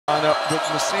With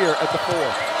Nassir at the 4.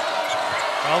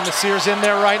 Well, Nassir's in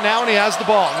there right now, and he has the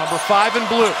ball. Number 5 in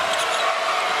blue.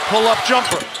 Pull-up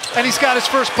jumper. And he's got his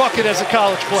first bucket as a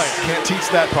college player. Can't teach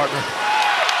that, partner.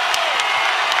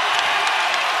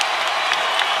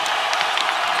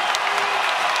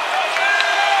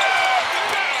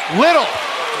 Little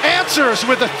answers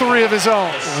with a 3 of his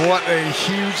own. What a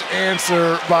huge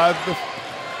answer by the...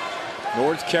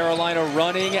 North Carolina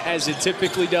running as it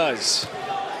typically does.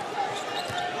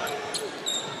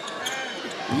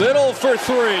 Little for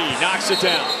 3, knocks it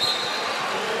down.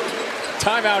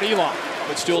 Timeout Elon,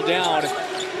 but still down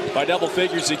by double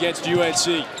figures against UNC.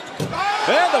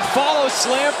 And the follow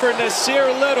slam for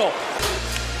Nassir Little.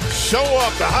 Show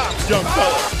up the hops, young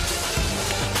fella.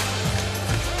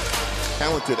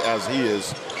 Talented as he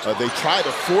is, they try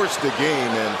to force the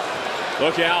game and...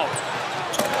 Look out.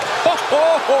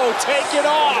 Oh, take it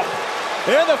off.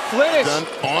 And the finish. Done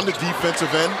on the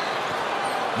defensive end.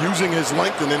 Using his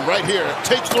length, and then right here,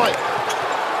 take flight.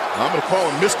 I'm going to call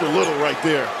him Mr. Little right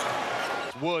there.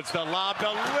 Woods, the lob to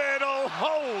Little.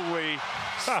 Holy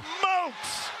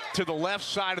smokes! To the left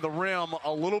side of the rim,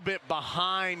 a little bit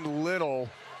behind Little.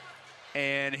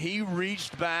 And he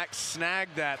reached back,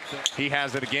 snagged that thing. He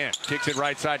has it again. Kicks it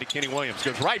right side to Kenny Williams.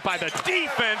 Goes right by the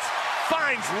defense.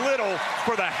 Finds Little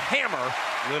for the hammer.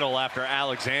 Little, after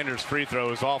Alexander's free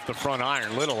throw, is off the front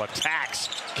iron. Little attacks.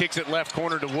 Kicks it left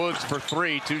corner to Woods for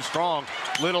 3. Too strong.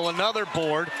 Little another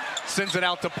board. Sends it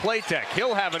out to Playtech.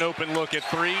 He'll have an open look at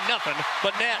 3. Nothing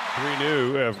but net. 3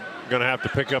 new going to have to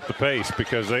pick up the pace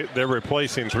because they're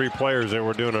replacing 3 players that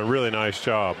were doing a really nice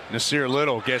job. Nassir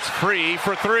Little gets free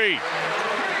for 3.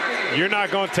 You're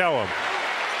not going to tell him.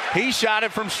 He shot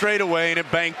it from straight away and it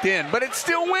banked in, but it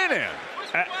still went in.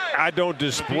 I don't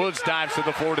dispute. Woods dives to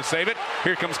the floor to save it.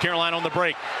 Here comes Carolina on the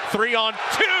break. 3 on 2,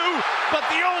 but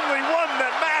the only one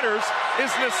that matters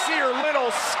is Nassir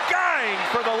Little skying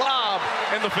for the lob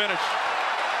and the finish.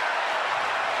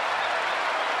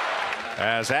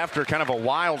 As after kind of a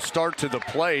wild start to the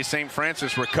play, St.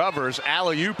 Francis recovers.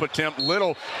 Alley-oop attempt.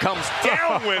 Little comes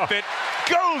down with it,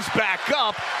 goes back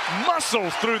up,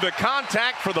 muscles through the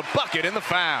contact for the bucket and the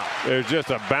foul. There's just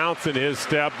a bounce in his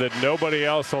step that nobody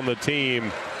else on the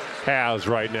team has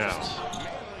right now.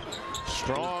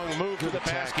 Strong move to the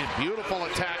basket. Beautiful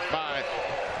attack by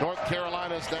North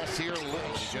Carolina's Nassir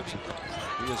Little.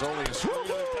 He is only a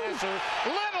passer.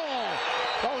 Little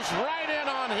goes right in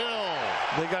on Hill.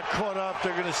 They got caught up.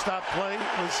 They're going to stop playing.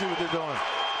 Let's see what they're doing.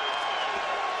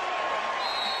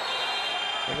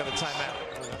 They got a timeout.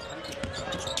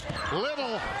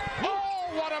 Little. Oh,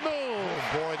 what a move.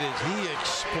 Boy, did he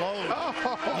explode.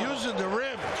 Using the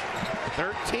rim.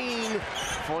 13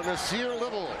 for Nassir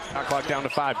Little. Shot clock down to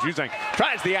 5. Juzang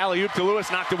tries the alley-oop to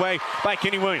Lewis, knocked away by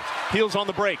Kenny Williams. Heels on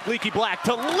the break. Leaky Black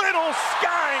to Little,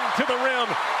 skying to the rim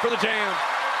for the jam.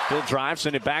 He'll drive,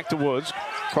 send it back to Woods.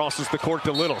 Crosses the court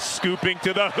to Little, scooping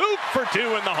to the hoop for 2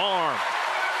 in the harm.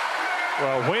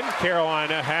 Well, when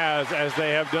Carolina has, as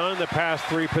they have done in the past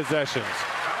 3 possessions,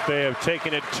 they have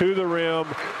taken it to the rim,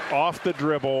 off the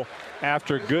dribble,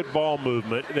 after good ball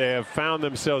movement. They have found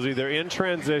themselves either in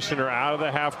transition or out of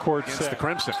the half-court set. The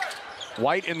Crimson.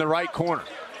 White in the right corner.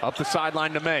 Up the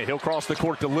sideline to May. He'll cross the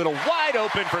court to Little, wide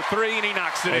open for 3, and he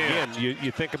knocks it in. Again,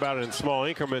 you think about it in small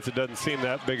increments, it doesn't seem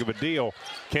that big of a deal.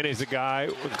 Kenny's a guy,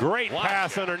 great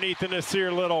pass underneath to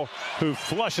Nassir Little, who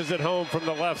flushes it home from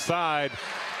the left side.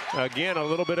 Again, a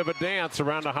little bit of a dance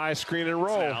around the high screen and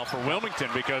roll. Now for Wilmington,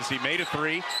 because he made a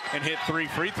 3 and hit 3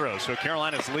 free throws. So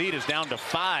Carolina's lead is down to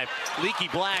 5. Leaky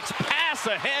Black's pass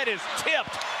ahead is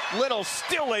tipped. Little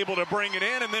still able to bring it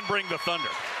in and then bring the thunder.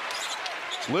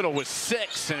 Little with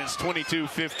 6, and it's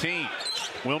 22-15.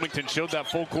 Wilmington showed that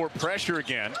full court pressure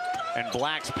again, and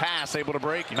Black's pass able to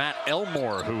break. Matt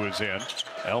Elmore, who is in.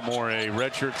 Elmore, a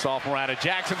redshirt sophomore out of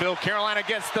Jacksonville. Carolina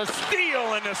gets the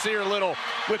steal, and Nassir Little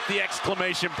with the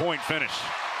exclamation point finish.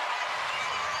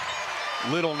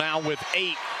 Little now with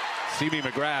 8. C.B.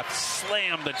 McGrath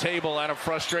slammed the table out of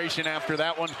frustration after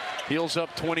that one. Heels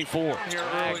up 24.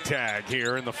 Tag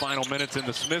here in the final minutes in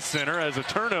the Smith Center as a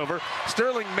turnover.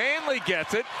 Sterling Manley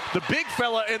gets it. The big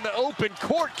fella in the open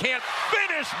court can't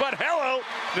finish, but hello,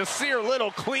 Nassir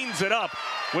Little cleans it up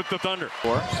with the Thunder.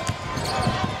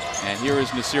 And here is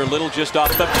Nassir Little just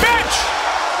off the bench.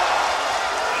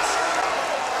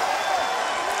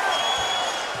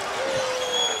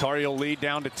 Tar Heel lead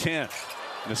down to 10.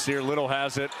 Nassir Little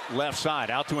has it left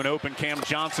side out to an open Cam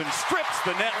Johnson, strips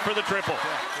the net for the triple.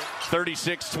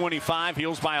 36-25,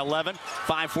 Heels by 11,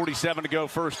 5:47 to go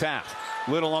first half.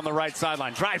 Little on the right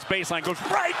sideline, drives baseline, goes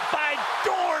right by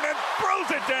Dorn and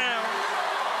throws it down.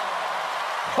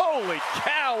 Holy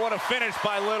cow, what a finish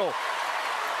by Little.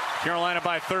 Carolina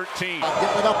by 13.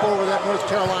 Getting up over that North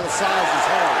Carolina size is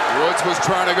hard. Woods was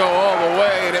trying to go all the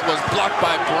way, and it was blocked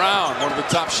by Brown, one of the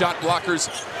top shot blockers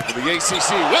of the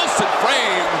ACC. Wilson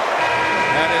framed,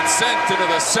 and it's sent into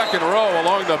the second row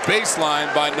along the baseline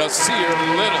by Nassir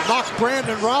Little. Knocked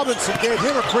Brandon Robinson, gave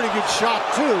him a pretty good shot,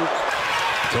 too.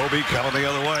 Toby coming the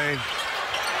other way.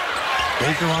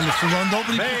 Baker on the front.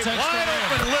 Nobody protects the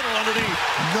rim. Little underneath.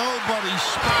 Nobody.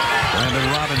 Brandon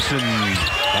Robinson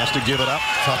has to give it up.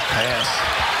 Tough pass.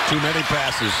 Too many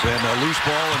passes. And a loose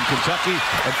ball in Kentucky.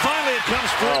 And finally it comes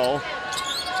through.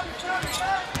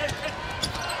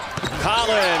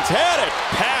 Collins had it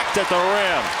packed at the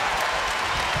rim.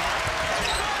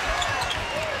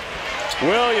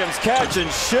 Williams catch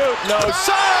and shoot. No,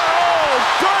 sir. Oh,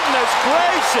 goodness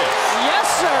gracious. Yes,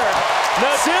 sir.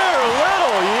 Nassir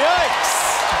Little, yikes.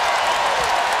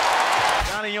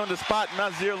 Johnny on the spot.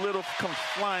 Nassir Little comes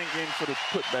flying in for the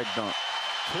putback dunk.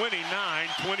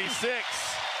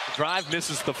 29-26. Drive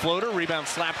misses the floater. Rebound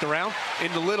slapped around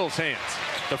into Little's hands.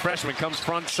 The freshman comes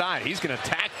front side. He's going to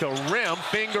attack the rim,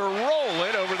 finger roll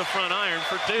it over the front iron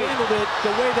for two. Handled it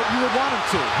the way that you would want him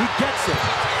to. He gets it.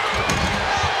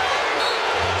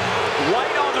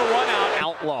 White on the run out.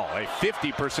 Outlaw, a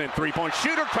 50% three-point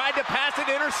shooter. Tried to pass it,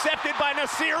 intercepted by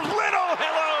Nassir Little.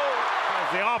 Hello!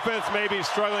 The offense may be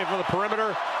struggling from the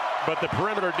perimeter, but the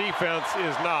perimeter defense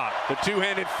is not. The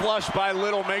two-handed flush by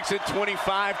Little makes it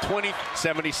 25-20,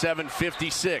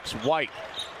 77-56. White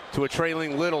to a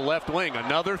trailing Little left wing.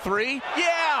 Another three?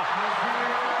 Yeah!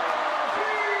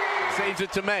 Saves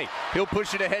it to May. He'll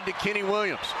push it ahead to Kenny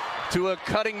Williams. To a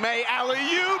cutting May. Alley-oop to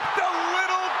Little.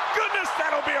 Goodness,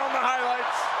 that'll be on the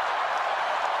highlights.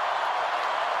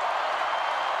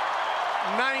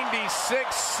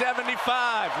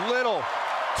 96-75. Little,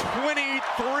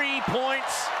 23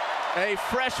 points. A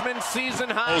freshman season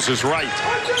high. Is right.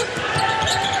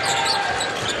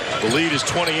 The lead is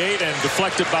 28 and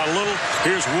deflected by Little.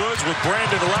 Here's Woods with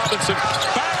Brandon Robinson.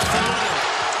 Back for Little.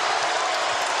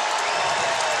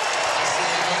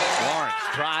 Lawrence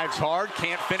drives hard,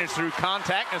 can't finish through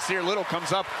contact. Nassir Little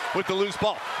comes up with the loose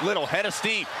ball. Little, head of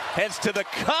steam, heads to the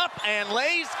cup and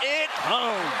lays it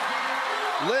home.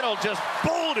 Little just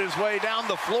bowled his way down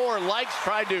the floor. Likes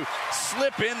tried to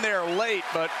slip in there late,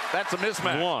 but that's a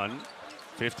mismatch.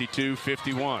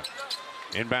 52-51.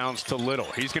 Inbounds to Little.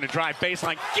 He's going to drive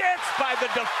baseline. Gets by the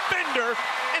defender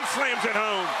and slams it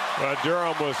home.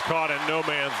 Durham was caught in no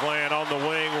man's land on the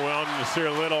wing on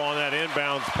Nassir Little on that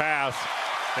inbounds pass.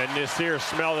 And Nassir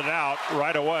smelled it out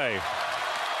right away.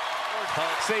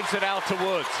 Saves it out to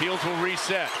Woods. Heels will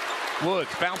reset. Woods,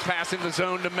 bounce pass in the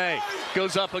zone to May.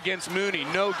 Goes up against Mooney.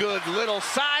 No good. Little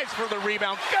size for the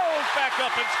rebound. Goes back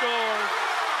up and scores.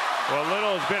 Well,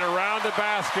 Little has been around the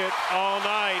basket all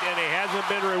night, and he hasn't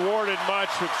been rewarded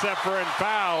much except for in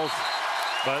fouls.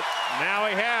 But now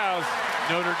he has.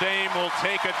 Notre Dame will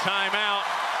take a timeout.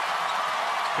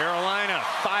 Carolina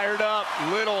fired up.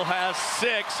 Little has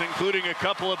 6, including a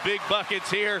couple of big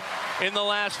buckets here in the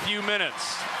last few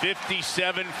minutes.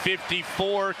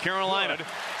 57-54, Carolina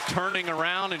turning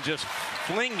around and just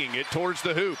flinging it towards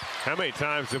the hoop. How many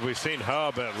times have we seen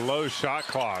Hub at low shot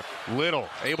clock? Little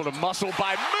able to muscle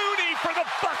by Mooney for the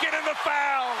bucket and the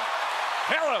foul.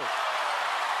 Hello.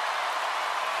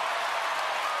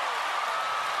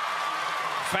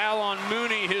 Foul on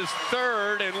Mooney, his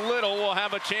third, and Little will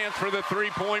have a chance for the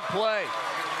three-point play.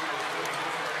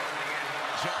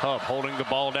 Hub holding the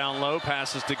ball down low,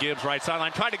 passes to Gibbs right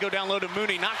sideline. Tried to go down low to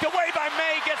Mooney, knocked away by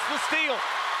May, gets the steal.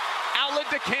 Outlet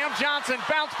to Cam Johnson,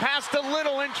 bounce pass to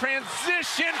Little in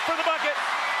transition for the bucket.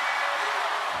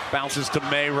 Bounces to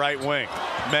May right wing.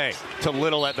 May to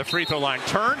Little at the free throw line.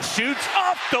 Turns, shoots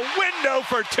off the window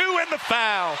for 2 and the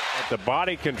foul. The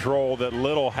body control that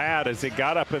Little had as he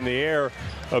got up in the air,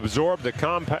 absorbed the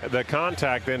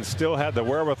contact, and still had the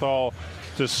wherewithal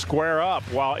to square up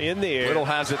while in the air. Little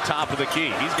has it top of the key.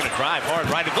 He's going to drive hard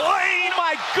right at the lane.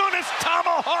 My goodness,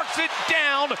 tomahawks it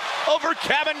down over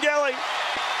Cavangeli.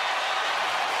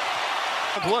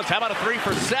 Woods, how about a 3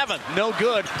 for 7? No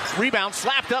good. Rebound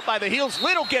slapped up by the heels.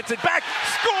 Little gets it back,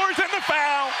 scores in the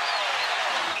foul.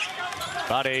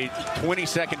 About a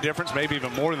 20-second difference, maybe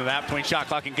even more than that, between shot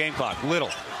clock and game clock. Little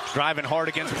driving hard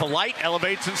against Polite,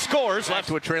 elevates and scores. Left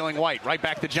to a trailing White. Right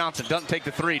back to Johnson. Doesn't take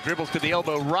the 3. Dribbles to the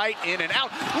elbow, right in and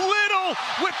out. Little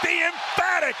with the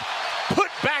emphatic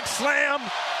put-back slam.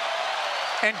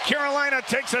 And Carolina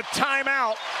takes a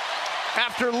timeout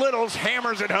after Little's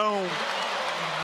hammers it home.